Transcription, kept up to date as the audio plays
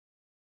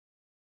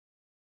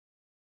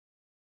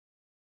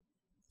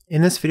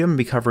In this video, I'm going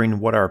to be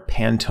covering what are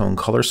Pantone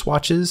color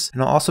swatches,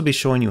 and I'll also be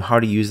showing you how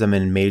to use them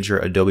in major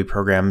Adobe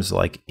programs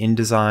like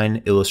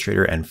InDesign,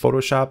 Illustrator, and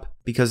Photoshop,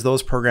 because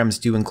those programs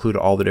do include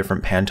all the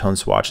different Pantone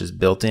swatches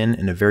built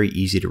in a very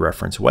easy to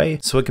reference way,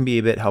 so it can be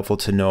a bit helpful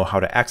to know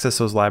how to access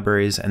those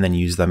libraries and then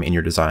use them in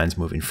your designs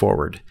moving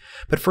forward.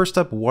 But first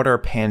up, what are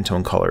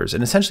Pantone colors?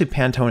 And essentially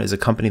Pantone is a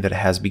company that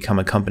has become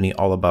a company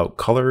all about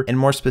color, and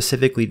more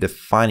specifically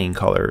defining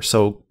color.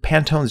 So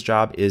Pantone's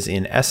job is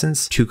in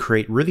essence to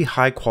create really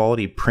high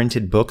quality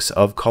printed books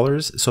of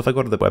colors. So if I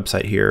go to the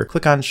website here,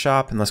 click on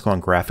shop, and let's go on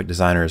graphic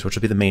designers, which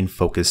will be the main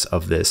focus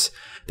of this.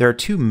 There are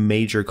two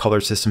major color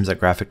systems that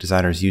graphic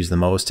designers use the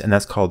most, and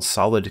that's called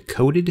solid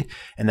coated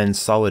and then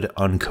solid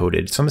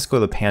uncoated. So I'm just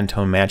going to go to the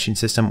Pantone matching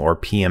system, or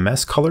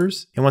PMS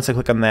colors. And once I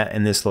click on that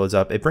and this loads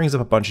up, it brings up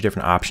a bunch of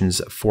different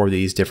options for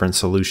these different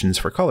solutions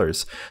for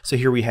colors. So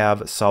here we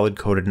have solid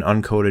coated and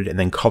uncoated, and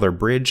then color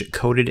bridge,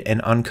 coated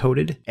and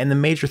uncoated. And the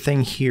major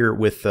thing here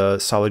with the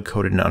solid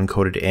coated and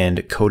uncoated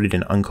and coated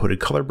and uncoated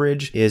color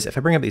bridge is, if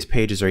I bring up these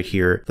pages right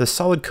here, the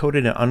solid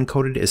coated and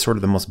uncoated is sort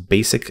of the most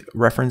basic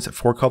reference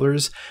for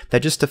colors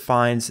that just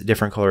defines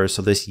different colors.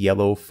 So this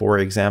yellow, for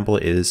example,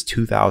 is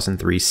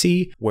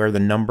 2003C, where the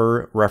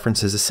number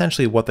references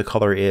essentially what the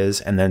color is,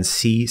 and then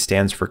C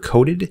stands for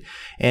coated.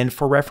 And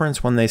for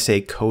reference, when they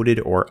say coated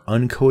or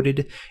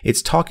uncoated,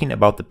 it's talking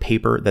about the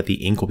paper that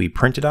the ink will be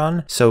printed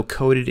on. So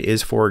coated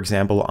is, for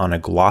example, on a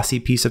glossy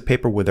piece of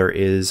paper where there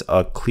is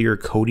a clear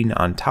coating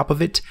on top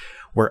of it,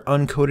 where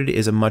uncoated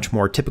is a much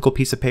more typical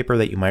piece of paper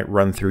that you might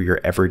run through your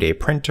everyday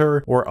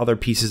printer, or other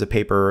pieces of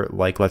paper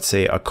like, let's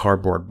say, a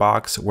cardboard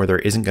box where there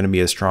isn't going to be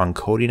a strong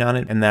coating on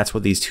it, and that's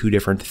what these two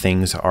different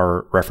things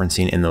are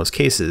referencing in those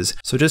cases.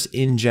 So just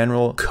in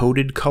general,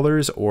 coated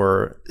colors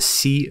or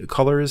C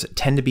colors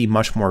tend to be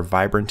much more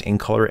vibrant in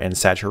color and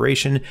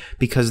saturation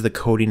because the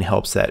coating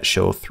helps that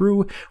show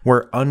through,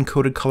 where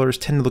uncoated colors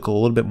tend to look a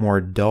little bit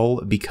more dull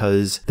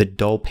because the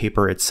dull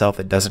paper itself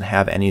that doesn't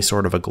have any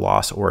sort of a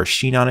gloss or a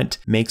sheen on it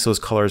makes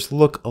those colors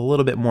look a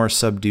little bit more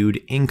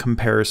subdued in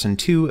comparison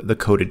to the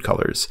coated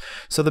colors.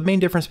 So the main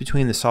difference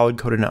between the solid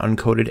coated and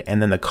uncoated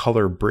and then the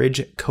color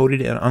bridge coated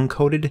and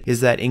uncoated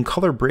is that in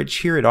color bridge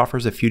here, it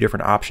offers a few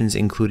different options,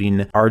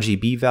 including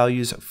RGB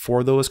values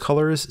for those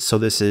colors. So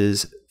this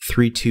is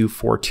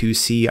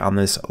 3242C on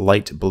this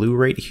light blue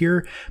right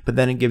here, but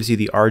then it gives you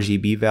the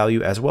RGB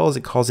value, as well as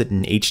it calls it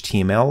an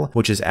HTML,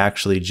 which is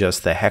actually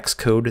just the hex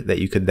code that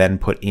you could then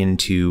put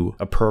into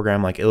a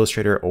program like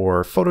Illustrator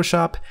or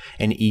Photoshop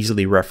and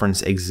easily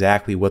reference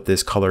exactly what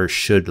this color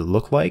should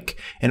look like.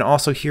 And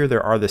also here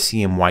there are the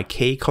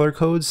Cmyk color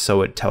codes,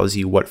 so it tells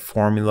you what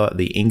formula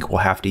the ink will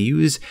have to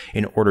use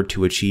in order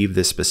to achieve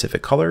this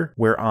specific color,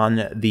 where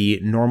on the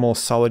normal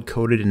solid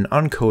coated and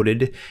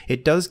uncoated,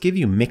 it does give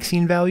you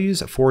mixing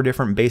values for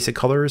different basic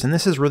colors, and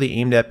this is really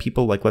aimed at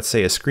people like, let's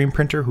say, a screen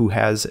printer who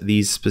has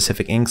these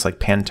specific inks like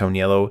Pantone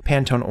yellow,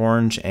 Pantone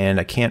orange, and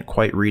I can't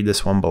quite read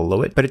this one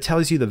below it, but it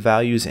tells you the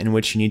values in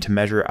which you need to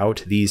measure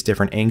out these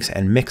different inks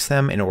and mix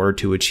them in order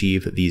to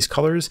achieve these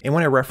colors. And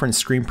when I reference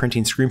screen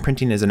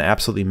printing is an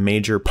absolutely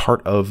major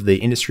part of the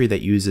industry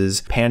that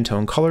uses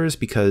Pantone colors,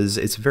 because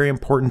it's very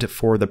important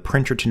for the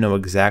printer to know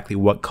exactly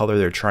what color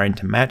they're trying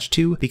to match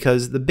to,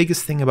 because the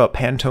biggest thing about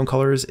Pantone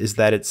colors is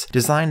that it's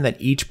designed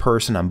that each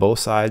person on both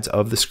sides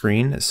of the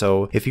screen.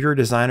 So if you're a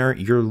designer,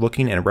 you're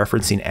looking and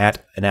referencing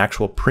at an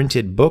actual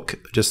printed book,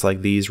 just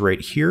like these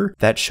right here,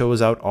 that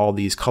shows out all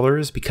these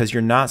colors, because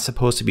you're not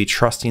supposed to be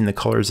trusting the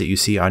colors that you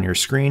see on your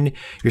screen.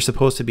 You're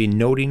supposed to be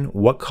noting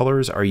what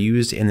colors are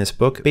used in this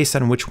book based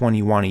on which one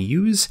you want to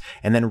use,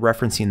 and then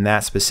referencing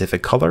that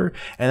specific color.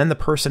 And then the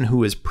person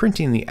who is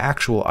printing the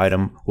actual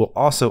item will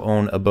also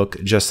own a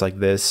book just like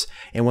this.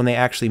 And when they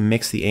actually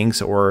mix the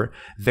inks or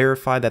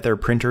verify that their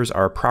printers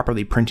are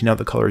properly printing out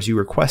the colors you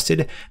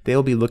requested,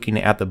 they'll be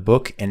looking at the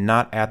book and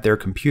not at their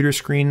computer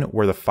screen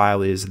where the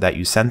file is that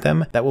you sent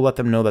them. That will let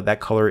them know that that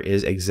color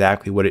is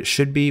exactly what it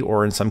should be,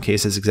 or in some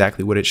cases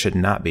exactly what it should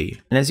not be.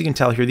 And as you can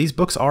tell here, these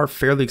books are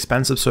fairly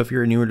expensive, so if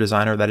you're a newer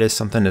designer, that is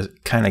something to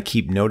kind of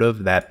keep note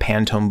of, that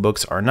Pantone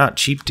books are not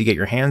cheap to get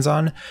your hands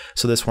on.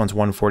 So this one's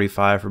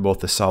 $145 for both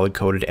the solid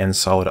coated and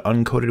solid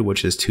uncoated,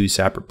 which is two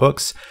separate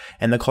books.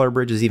 And the color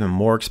bridge is even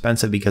more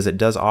expensive because it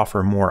does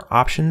offer more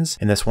options,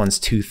 and this one's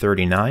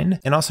 $239.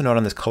 And also note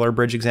on this color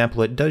bridge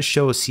example, it does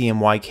show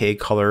Cmyk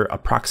color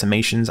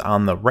approximations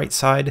on the right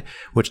side,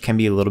 which can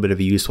be a little bit of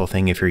a useful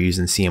thing if you're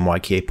using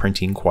Cmyk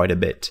printing quite a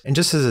bit. And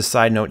just as a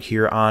side note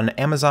here, on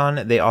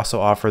Amazon, they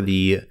also offer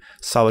the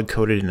solid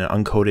coated and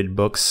uncoated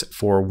books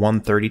for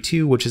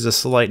 $132, which is a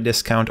slight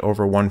discount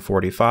over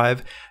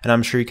 $145. And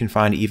I'm sure you can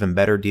find even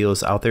better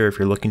deals out there if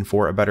you're looking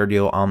for a better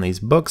deal on these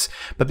books.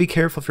 But be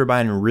careful if you're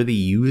buying really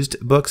used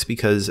books,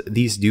 because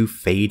these do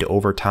fade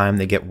over time.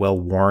 They get well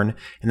worn,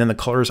 and then the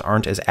colors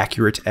aren't as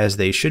accurate as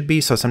they should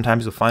be. So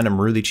sometimes you'll find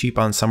them really cheap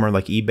on somewhere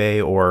like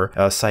eBay or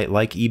a site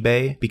like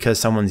eBay because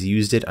someone's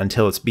used it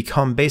until it's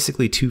become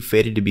basically too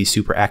faded to be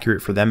super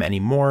accurate for them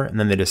anymore, and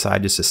then they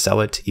decide just to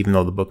sell it even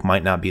though the book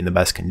might not be in the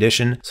best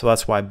condition. So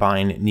that's why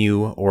buying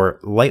new or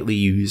lightly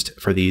used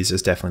for these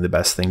is definitely the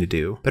best thing to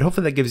do. But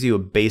hopefully that gives you a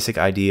basic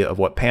idea of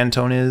what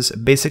Pantone is.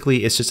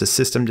 Basically, it's just a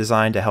system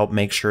designed to help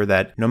make sure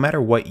that no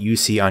matter what you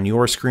see on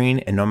your screen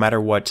and no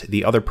matter what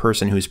the other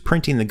person who's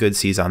printing the good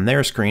sees on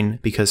their screen,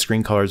 because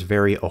screen colors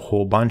vary a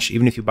whole bunch,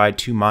 even if you buy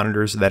two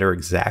monitors that are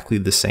exactly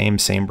the same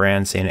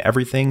brand, same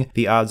everything,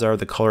 the odds are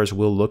the colors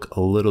will look a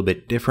little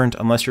bit different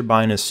unless you're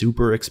buying a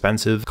super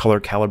expensive color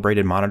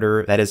calibrated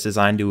monitor that is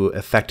designed to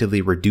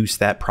effectively reduce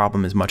that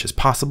problem as much as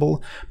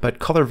possible. But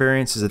color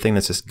variance is a thing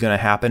that's just going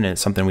to happen, and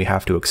it's something we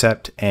have to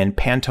accept, and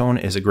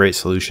Pantone is a great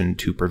solution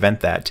to prevent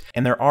that.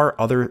 And there are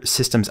other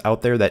systems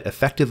out there that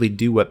effectively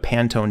do what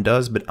Pantone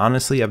does, but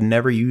honestly I've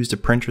never used a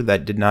printer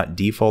that did not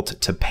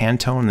default to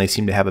Pantone. They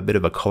seem to have a bit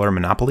of a color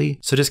monopoly,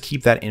 so just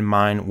keep that in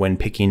mind when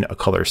picking a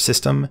color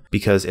system,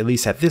 because at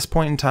least at this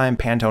point in time,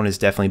 Pantone is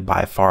definitely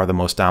by far the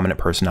most dominant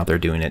person out there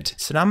doing it.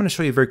 So now I'm going to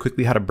show you very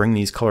quickly how to bring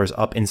these colors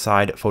up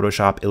inside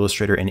Photoshop,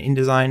 Illustrator, and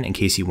InDesign in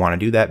case you want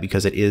to do that,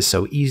 because it is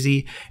so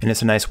easy and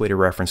it's a nice way to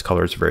reference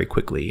colors very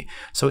quickly.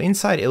 So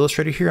inside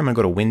Illustrator here, I'm going to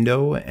go to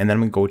Window, and then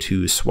I'm going to go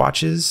to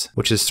Swatches,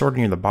 which is sort of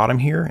near the bottom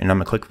here, and I'm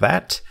going to click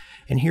that.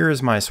 And here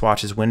is my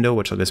swatches window,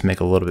 which I'll just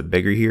make a little bit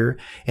bigger here.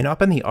 And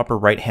up in the upper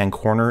right hand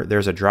corner,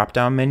 there's a drop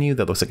down menu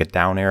that looks like a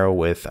down arrow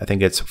with, I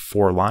think it's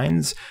 4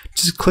 lines.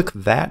 Just click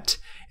that.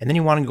 And then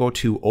you want to go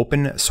to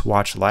Open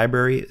Swatch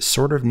Library,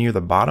 sort of near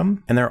the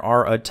bottom. And there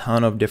are a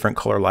ton of different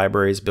color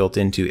libraries built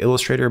into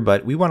Illustrator,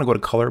 but we want to go to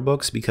color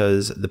books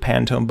because the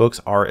Pantone books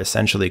are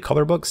essentially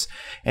color books.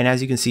 And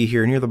as you can see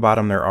here near the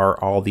bottom, there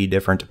are all the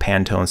different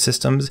Pantone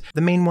systems.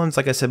 The main ones,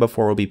 like I said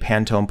before, will be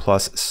Pantone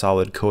Plus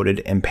Solid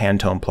Coated and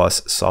Pantone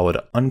Plus Solid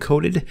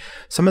Uncoated.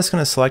 So I'm just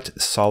going to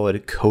select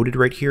Solid Coated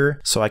right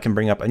here so I can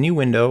bring up a new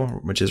window,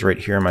 which is right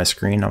here on my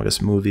screen. I'll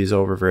just move these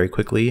over very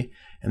quickly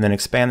and then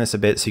expand this a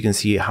bit so you can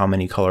see how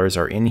many colors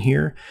are in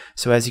here.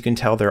 So as you can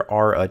tell, there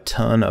are a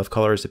ton of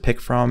colors to pick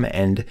from,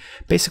 and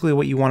basically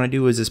what you want to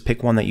do is just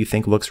pick one that you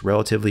think looks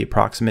relatively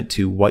approximate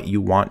to what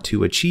you want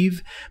to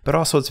achieve. But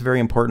also it's very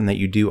important that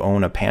you do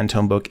own a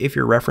Pantone book if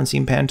you're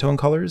referencing Pantone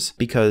colors,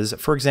 because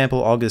for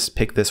example, I'll just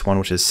pick this one,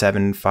 which is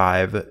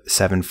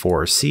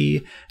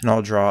 7574C, and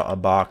I'll draw a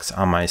box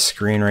on my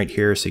screen right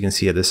here so you can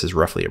see that this is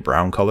roughly a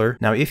brown color.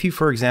 Now, if you,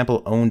 for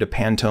example, owned a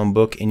Pantone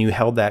book and you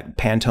held that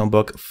Pantone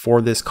book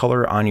for this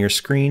color on your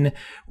screen,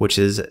 which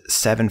is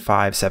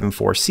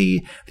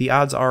 7574C, the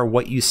odds are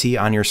what you see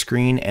on your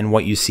screen and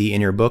what you see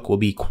in your book will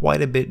be quite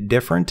a bit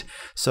different.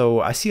 So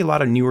I see a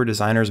lot of newer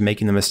designers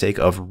making the mistake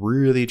of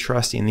really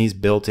trusting these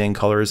built-in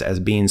colors as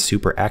being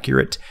super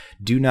accurate.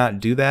 Do not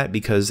do that,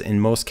 because in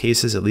most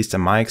cases, at least in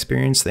my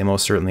experience, they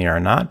most certainly are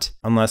not.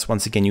 Unless,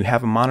 once again, you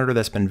have a monitor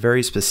that's been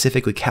very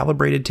specifically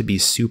calibrated to be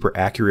super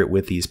accurate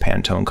with these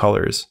Pantone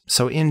colors.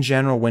 So in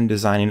general, when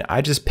designing,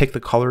 I just pick the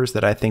colors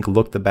that I think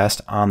look the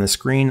best on the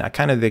screen. I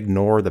kind of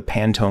ignore the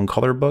Pantone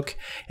color book,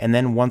 and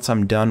then once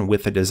I'm done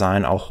with the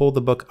design, I'll hold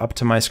the book up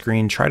to my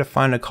screen, try to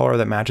find a color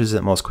that matches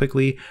it most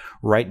quickly,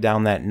 write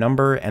down that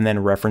number, and then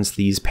reference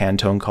these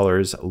Pantone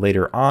colors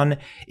later on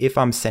if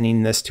I'm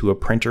sending this to a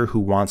printer who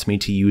wants me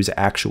to use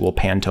actual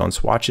Pantone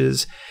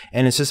swatches.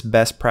 And it's just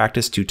best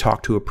practice to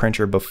talk to a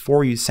printer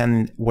before you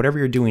send whatever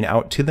you're doing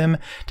out to them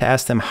to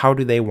ask them how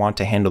do they want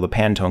to handle the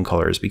Pantone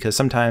colors, because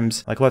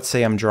sometimes, like let's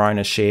say I'm drawing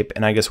a shape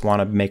and I just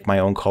want to make my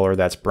own color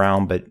that's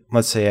brown, but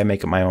let's say I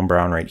make it my own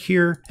brown right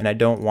here and I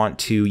don't want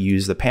to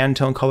use the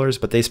Pantone colors,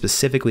 but they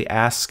specifically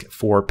ask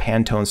for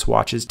Pantone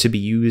swatches to be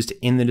used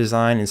in the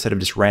design instead of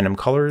just random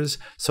colors.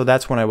 So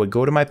that's when I would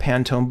go to my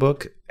Pantone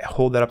book,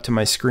 hold that up to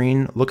my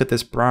screen, look at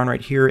this brown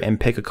right here,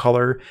 and pick a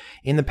color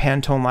in the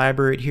Pantone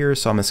library right here.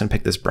 So I'm just gonna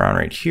pick this brown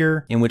right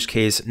here, in which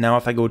case now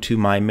if I go to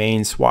my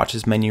main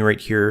swatches menu right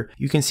here,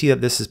 you can see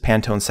that this is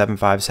Pantone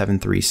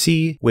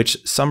 7573C,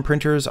 which some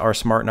printers are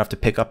smart enough to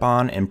pick up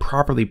on and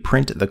properly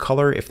print the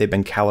color if they've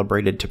been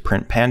calibrated to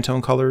print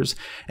Pantone colors.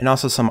 And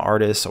also some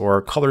artists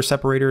or color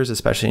separators,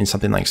 especially in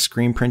something like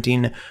screen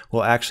printing,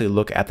 will actually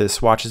look at the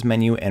swatches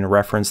menu and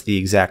reference the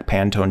exact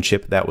Pantone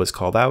chip that was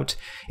called out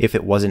if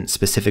it wasn't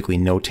specifically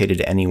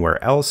notated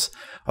anywhere else.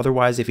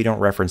 Otherwise, if you don't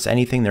reference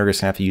anything, they're just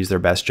gonna have to use their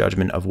best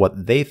judgment of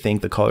what they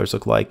think the colors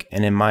look like.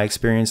 And in my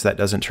experience, that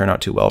doesn't turn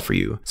out too well for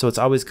you. So it's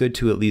always good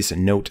to at least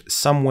note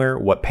somewhere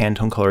what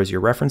Pantone colors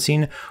you're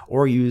referencing,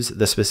 or use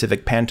the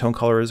specific Pantone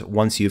colors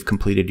once you've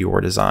completed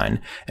your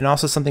design. And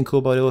also something cool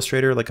about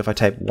Illustrator, like if I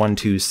type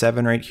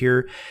 127 right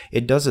here,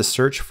 it does a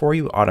search for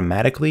you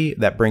automatically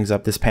that brings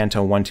up this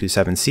Pantone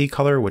 127C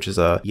color, which is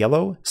a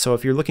yellow. So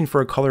if you're looking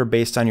for a color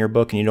based on your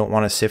book and you don't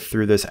want to sift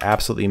through this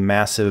absolutely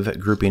massive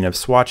group grouping of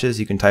swatches.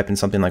 You can type in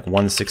something like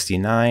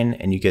 169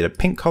 and you get a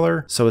pink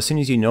color. So as soon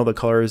as you know the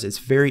colors, it's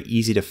very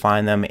easy to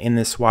find them in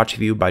this swatch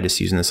view by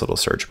just using this little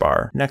search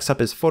bar. Next up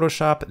is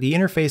Photoshop. The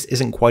interface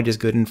isn't quite as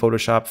good in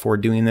Photoshop for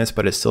doing this,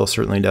 but it still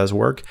certainly does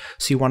work.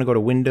 So you want to go to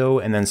Window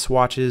and then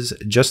Swatches,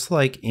 just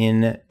like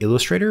in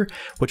Illustrator,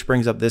 which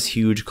brings up this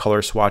huge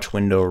color swatch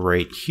window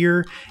right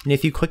here. And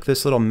if you click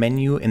this little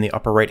menu in the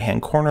upper right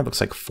hand corner, it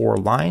looks like 4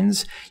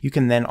 lines. You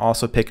can then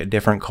also pick a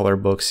different color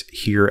books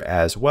here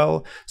as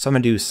well. So I'm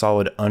going to do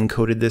solid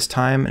uncoated this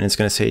time, and it's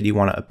going to say, do you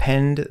want to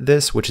append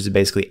this, which is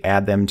basically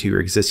add them to your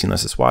existing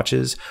list of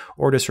swatches,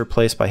 or just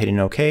replace by hitting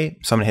OK.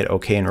 So I'm going to hit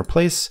OK and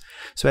replace.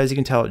 So as you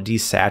can tell, it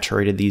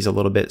desaturated these a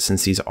little bit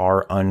since these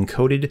are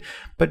uncoated.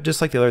 But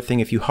just like the other thing,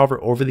 if you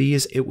hover over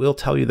these, it will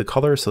tell you the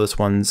color. So this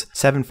one's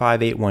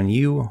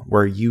 7581U,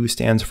 where U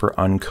stands for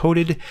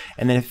uncoated.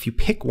 And then if you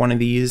pick one of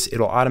these,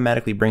 it'll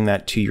automatically bring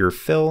that to your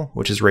fill,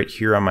 which is right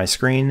here on my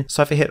screen.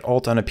 So if I hit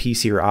Alt on a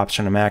PC or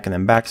Option on a Mac and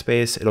then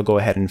backspace, it'll go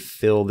ahead and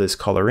fill this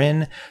color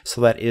in.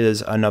 So that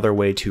is another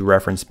way to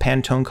reference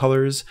Pantone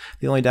colors.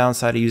 The only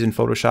downside of using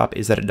Photoshop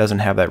is that it doesn't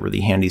have that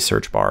really handy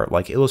search bar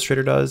like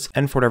Illustrator does.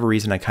 And for whatever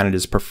reason, I kind of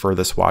just prefer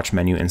the swatch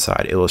menu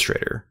inside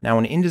Illustrator. Now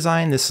in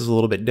InDesign, this is a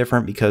little bit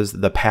different because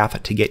the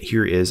path to get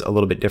here is a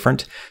little bit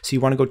different. So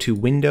you want to go to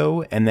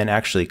Window and then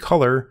actually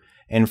Color.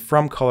 And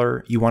from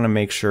Color, you want to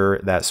make sure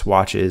that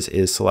Swatches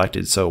is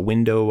selected. So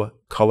Window,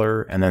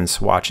 Color, and then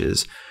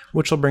Swatches,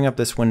 which will bring up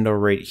this window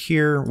right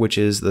here, which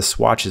is the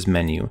Swatches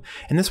menu.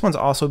 And this one's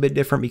also a bit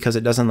different because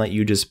it doesn't let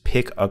you just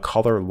pick a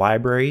color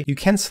library. You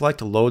can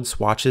select Load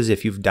Swatches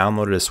if you've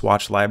downloaded a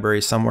swatch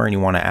library somewhere and you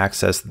want to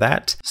access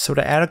that. So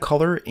to add a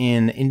color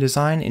in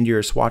InDesign into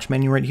your swatch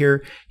menu right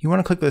here, you want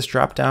to click this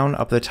drop down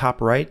up at the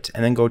top right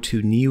and then go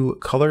to New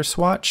Color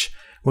Swatch,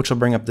 which will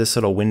bring up this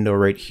little window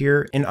right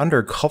here. And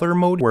under color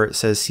mode, where it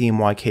says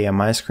Cmyk on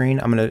my screen,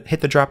 I'm going to hit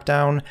the drop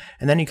down,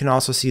 and then you can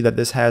also see that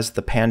this has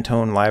the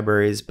Pantone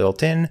libraries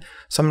built in.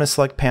 So I'm going to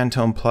select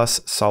Pantone Plus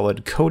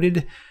Solid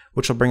Coated,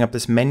 which will bring up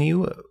this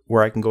menu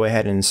where I can go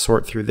ahead and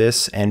sort through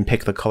this and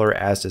pick the color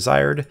as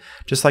desired.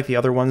 Just like the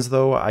other ones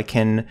though, I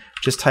can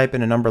just type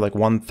in a number like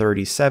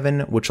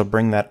 137, which will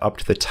bring that up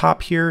to the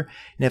top here.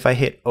 And if I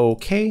hit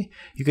OK,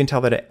 you can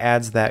tell that it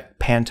adds that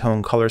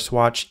Pantone color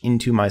swatch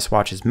into my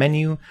swatches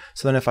menu.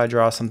 So then if I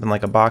draw something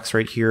like a box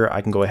right here,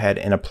 I can go ahead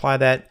and apply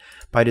that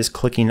by just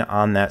clicking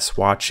on that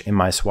swatch in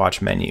my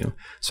swatch menu.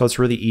 So it's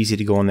really easy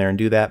to go in there and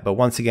do that. But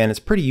once again, it's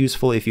pretty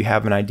useful if you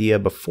have an idea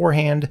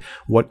beforehand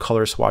what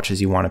color swatches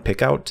you want to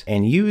pick out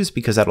and use,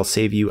 because that'll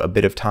save you a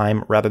bit of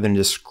time rather than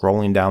just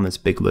scrolling down this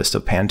big list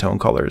of Pantone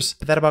colors.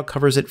 But that about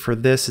covers it for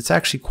this. It's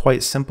actually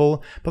quite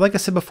simple. But like I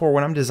said before,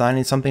 when I'm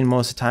designing something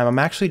most of the time, I'm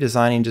actually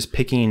designing just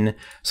picking,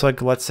 so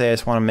like let's say I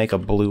just want to make a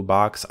blue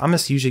box. I'm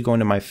just usually going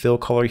to my fill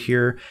color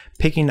here,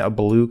 picking a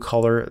blue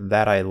color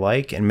that I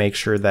like and make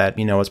sure that,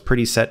 you know, it's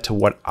pretty set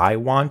to what I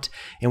want.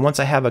 And once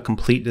I have a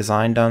complete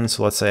design done,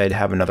 so let's say I'd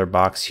have another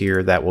box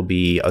here that will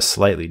be a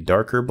slightly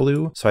darker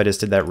blue. So I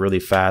just did that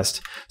really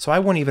fast. So I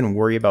wouldn't even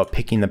worry about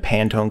picking the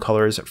Pantone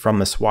colors from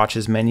the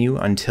swatches menu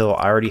until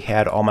I already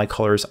had all my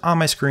colors on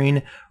my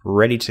screen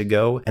ready to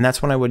go. And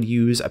that's when I would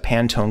use a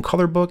Pantone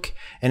color book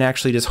and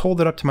actually just hold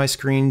it up to my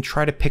screen,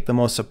 try to pick the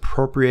most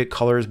appropriate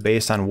colors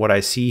based on what I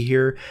see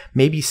here,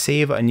 maybe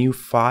save a new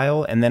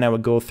file, and then I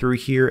would go through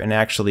here and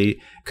actually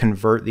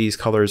convert these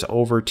colors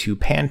over to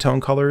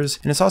Pantone colors.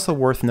 And it's also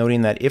worth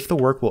noting that if the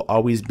work will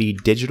always be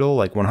digital,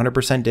 like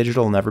 100%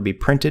 digital, never be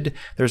printed,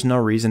 there's no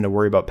reason to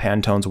worry about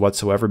Pantones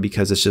whatsoever,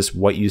 because it's just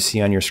what you see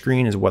on your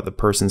screen is what the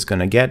person's going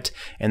to get,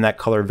 and that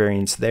color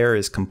variance there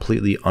is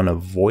completely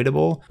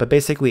unavoidable. But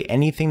basically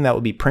anything that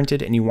will be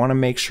printed and you want to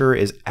make sure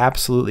is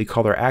absolutely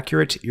color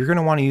accurate, you're going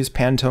to want to use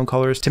Pantone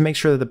colors to make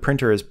sure that the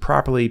printer is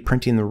properly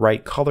printing the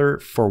right color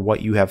for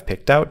what you have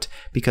picked out,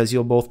 because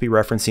you'll both be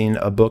referencing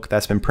a book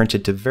that's been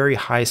printed to very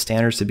high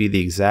standards to be the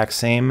exact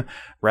same,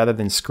 rather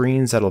than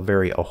screens that'll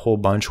vary a whole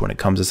bunch when it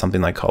comes to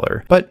something like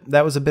color. But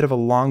that was a bit of a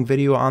long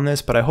video on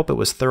this, but I hope it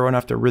was thorough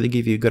enough to really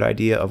give you a good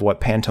idea of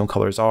what Pantone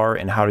colors are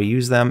and how to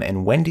use them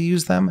and when to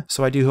use them.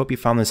 So I do hope you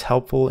found this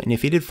helpful, and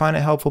if you did find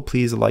it helpful,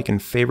 please like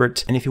and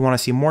favorite. And if you want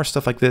to see more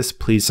stuff like this,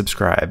 please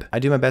subscribe. I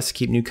do my best to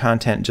keep new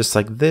content just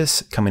like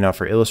this coming out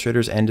for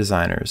illustrators and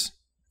designers.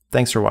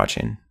 Thanks for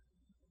watching.